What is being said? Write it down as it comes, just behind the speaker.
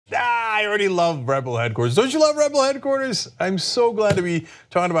I already love Rebel Headquarters. Don't you love Rebel Headquarters? I'm so glad to be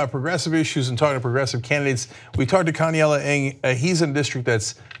talking about progressive issues and talking to progressive candidates. We talked to Kanyela Ng. He's in a district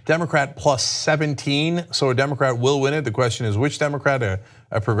that's Democrat plus 17, so a Democrat will win it. The question is which Democrat,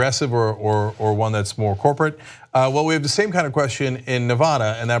 a progressive or one that's more corporate? Well, we have the same kind of question in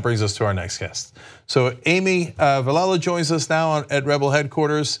Nevada, and that brings us to our next guest. So Amy Vilela joins us now at Rebel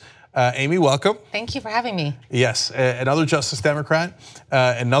Headquarters. Amy, welcome. Thank you for having me. Yes, another Justice Democrat,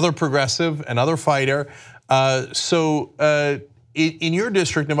 another progressive, another fighter. In your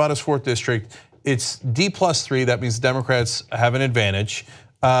district, Nevada's 4th district, it's D+3. That means Democrats have an advantage.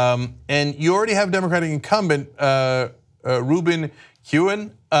 And you already have Democratic incumbent Ruben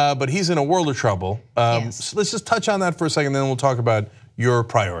Hewen, but he's in a world of trouble. Yes. So let's just touch on that for a second, then we'll talk about your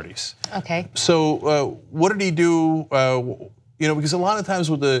priorities. Okay. So what did he do? Because a lot of times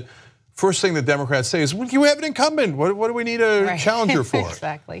with the first thing that Democrats say is, well, you have an incumbent. What do we need a challenger for?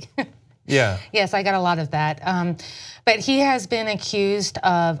 Exactly. Yeah. Yes, I got a lot of that. But he has been accused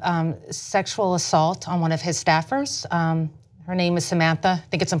of sexual assault on one of his staffers. Her name is Samantha. I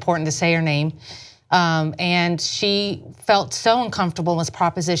think it's important to say her name. And she felt so uncomfortable, was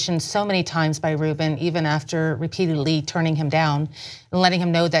propositioned so many times by Ruben, even after repeatedly turning him down and letting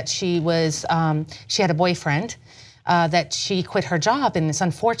him know that she had a boyfriend, that she quit her job. And it's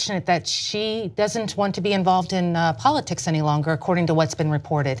unfortunate that she doesn't want to be involved in politics any longer, according to what's been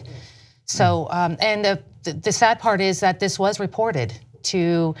reported. So, and the sad part is that this was reported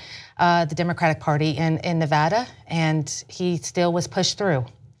to the Democratic Party in Nevada, and he still was pushed through.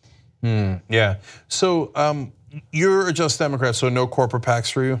 Yeah. So you're a Just Democrat, so no corporate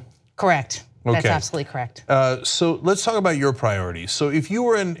PACs for you? Correct. Okay. That's absolutely correct. So let's talk about your priorities. So if you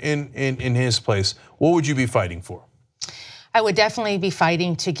were in his place, what would you be fighting for? I would definitely be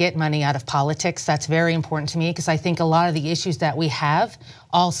fighting to get money out of politics. That's very important to me because I think a lot of the issues that we have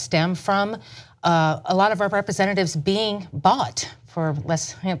all stem from a lot of our representatives being bought, for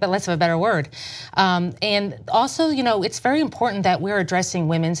less of a better word. And also, it's very important that we're addressing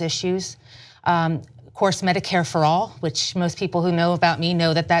women's issues. Of course, Medicare for all, which most people who know about me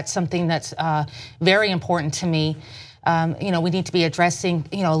know that that's something that's very important to me. We need to be addressing,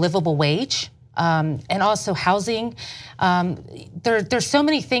 a livable wage. And also housing. There's so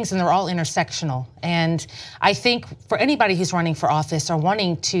many things, and they're all intersectional. And I think for anybody who's running for office or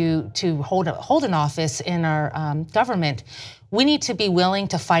wanting to hold an office in our government, we need to be willing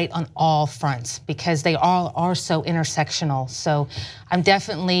to fight on all fronts because they all are so intersectional. So I'm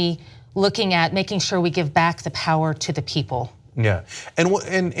definitely looking at making sure we give back the power to the people. Yeah,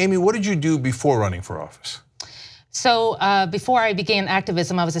 and Amy, what did you do before running for office? So before I began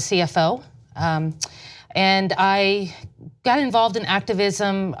activism, I was a CFO. And I got involved in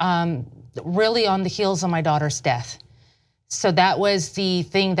activism really on the heels of my daughter's death. So that was the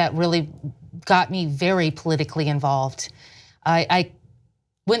thing that really got me very politically involved. I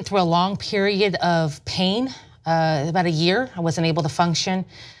went through a long period of pain, about a year. I wasn't able to function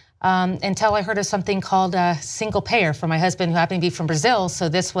until I heard of something called a single payer for my husband, who happened to be from Brazil. So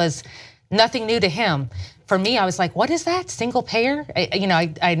this was nothing new to him. For me, I was like, what is that, single payer?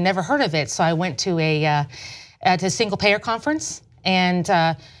 I'd never heard of it. So I went to a single payer conference and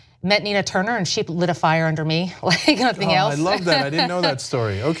met Nina Turner, and she lit a fire under me like nothing else. I love that. I didn't know that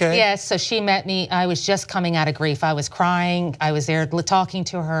story. Okay. Yes, so she met me. I was just coming out of grief. I was crying. I was there talking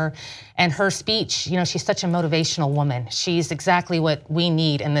to her. And her speech, she's such a motivational woman. She's exactly what we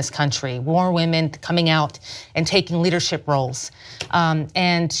need in this country. More women coming out and taking leadership roles.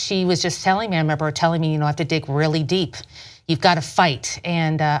 And she was just telling me, I remember her telling me, I have to dig really deep. You've got to fight.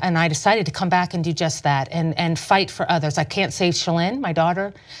 And I decided to come back and do just that and fight for others. I can't save Shalyn, my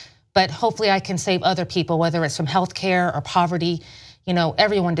daughter, but hopefully I can save other people, whether it's from healthcare or poverty.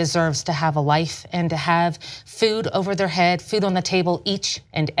 Everyone deserves to have a life and to have food over their head, food on the table each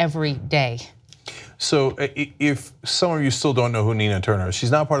and every day. So if some of you still don't know who Nina Turner is,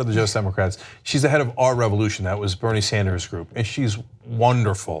 she's not part of the Just Democrats. She's the head of Our Revolution. That was Bernie Sanders' group, and she's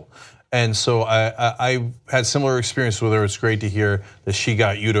wonderful. And so I had similar experience with her. It's great to hear that she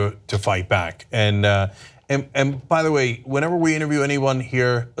got you to fight back. And by the way, whenever we interview anyone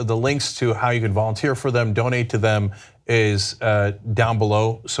here, the links to how you can volunteer for them, donate to them is down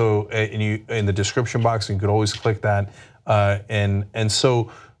below. So in the description box, you could always click that. And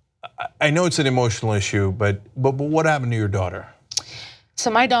so I know it's an emotional issue, but what happened to your daughter? So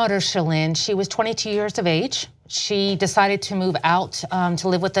my daughter, Shalyn, she was 22 years of age. She decided to move out to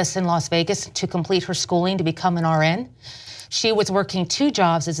live with us in Las Vegas to complete her schooling to become an RN. She was working 2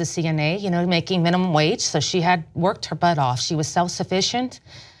 jobs as a CNA, making minimum wage, so she had worked her butt off. She was self-sufficient.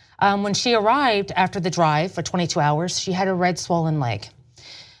 When she arrived after the drive for 22 hours, she had a red swollen leg.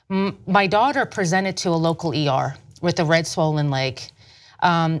 My daughter presented to a local ER with a red swollen leg.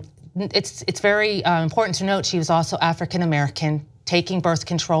 It's very important to note she was also African American, taking birth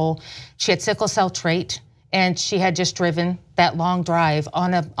control. She had sickle cell trait, and she had just driven that long drive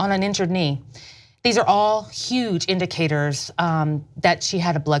on an injured knee. These are all huge indicators that she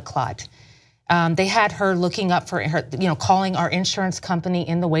had a blood clot. They had her looking up for her, calling our insurance company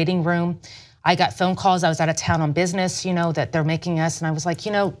in the waiting room. I got phone calls. I was out of town on business, that they're making us, and I was like,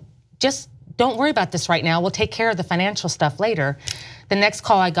 just don't worry about this right now. We'll take care of the financial stuff later. The next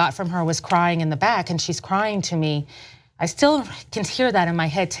call I got from her was crying in the back, and she's crying to me. I still can hear that in my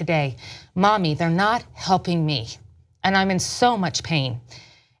head today. Mommy, they're not helping me, and I'm in so much pain.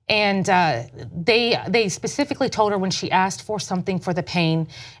 And they specifically told her when she asked for something for the pain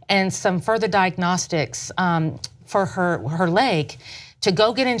and some further diagnostics for her leg to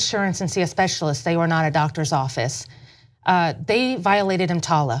go get insurance and see a specialist. They were not a doctor's office. They violated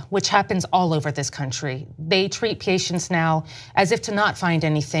EMTALA, which happens all over this country. They treat patients now as if to not find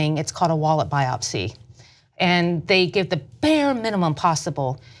anything. It's called a wallet biopsy. And they give the bare minimum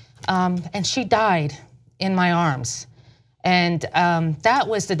possible. And she died in my arms. And that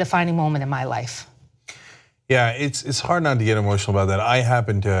was the defining moment in my life. Yeah, it's hard not to get emotional about that. I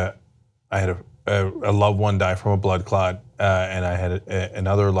had a loved one die from a blood clot, and I had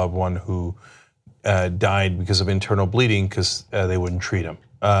another loved one who died because of internal bleeding because they wouldn't treat him.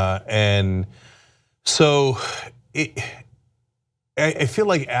 And so I feel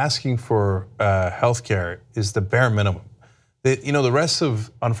like asking for health care is the bare minimum. The rest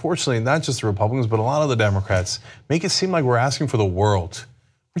of, unfortunately, not just the Republicans, but a lot of the Democrats make it seem like we're asking for the world.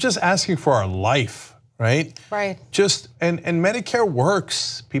 We're just asking for our life, right? Right. And Medicare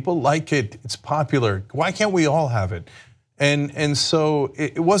works. People like it. It's popular. Why can't we all have it? And so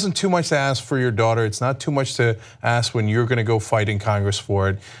it wasn't too much to ask for your daughter. It's not too much to ask when you're going to go fight in Congress for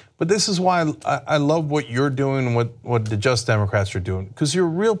it. But this is why I love what you're doing and what the Just Democrats are doing, because you're a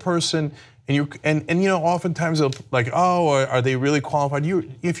real person. And oftentimes they'll like, oh, are they really qualified?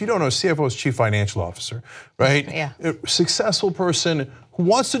 If you don't know, CFO is Chief Financial Officer, right? Yeah. A successful person who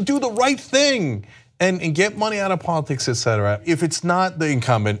wants to do the right thing and get money out of politics, et cetera. If it's not the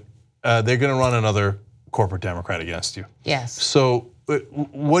incumbent, they're going to run another corporate Democrat against you. Yes. So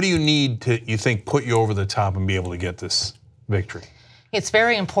what do you need to, you think, put you over the top and be able to get this victory? It's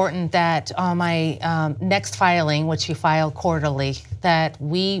very important that on my next filing, which you file quarterly, that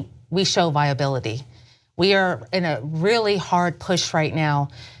we show viability. We are in a really hard push right now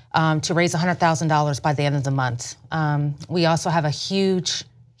to raise $100,000 by the end of the month. We also have a huge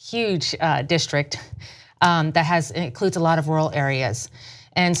district that includes a lot of rural areas.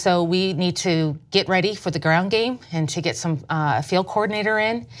 And so we need to get ready for the ground game and to get some field coordinator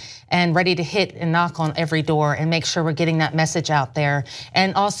in and ready to hit and knock on every door and make sure we're getting that message out there.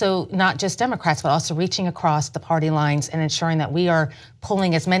 And also not just Democrats, but also reaching across the party lines and ensuring that we are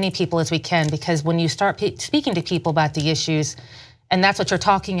pulling as many people as we can, because when you start speaking to people about the issues, and that's what you're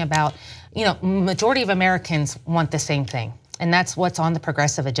talking about, majority of Americans want the same thing. And that's what's on the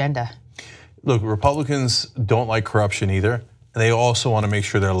progressive agenda. Look, Republicans don't like corruption either. They also want to make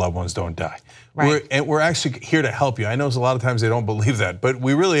sure their loved ones don't die. Right. We're actually here to help you. I know a lot of times they don't believe that, but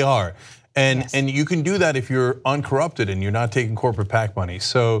we really are. And you can do that if you're uncorrupted and you're not taking corporate PAC money.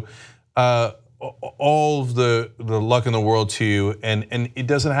 So all of the luck in the world to you, and it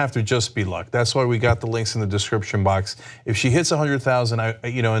doesn't have to just be luck. That's why we got the links in the description box. If she hits 100,000,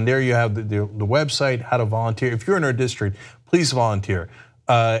 and there you have the website, how to volunteer. If you're in our district, please volunteer.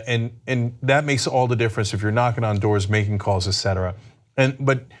 And that makes all the difference if you're knocking on doors, making calls, et cetera.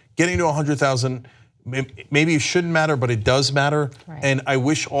 But getting to 100,000, maybe it shouldn't matter, but it does matter. Right. And I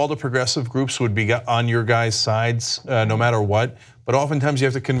wish all the progressive groups would be on your guys' sides, no matter what. But oftentimes you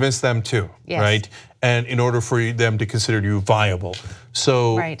have to convince them too, right? And in order for them to consider you viable.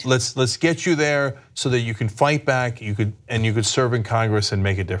 So let's get you there so that you can fight back. You could serve in Congress and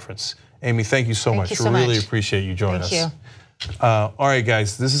make a difference. Amy, thank you so much. Thank you so really much. Appreciate you joining us. Thank you. All right,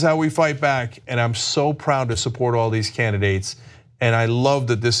 guys, this is how we fight back, and I'm so proud to support all these candidates, and I love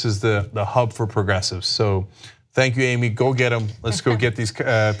that this is the hub for progressives. So thank you, Amy. Go get them. Let's go get these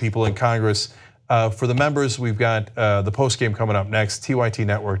people in Congress. For the members, we've got the post game coming up next,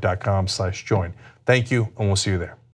 tytnetwork.com/join. Thank you, and we'll see you there.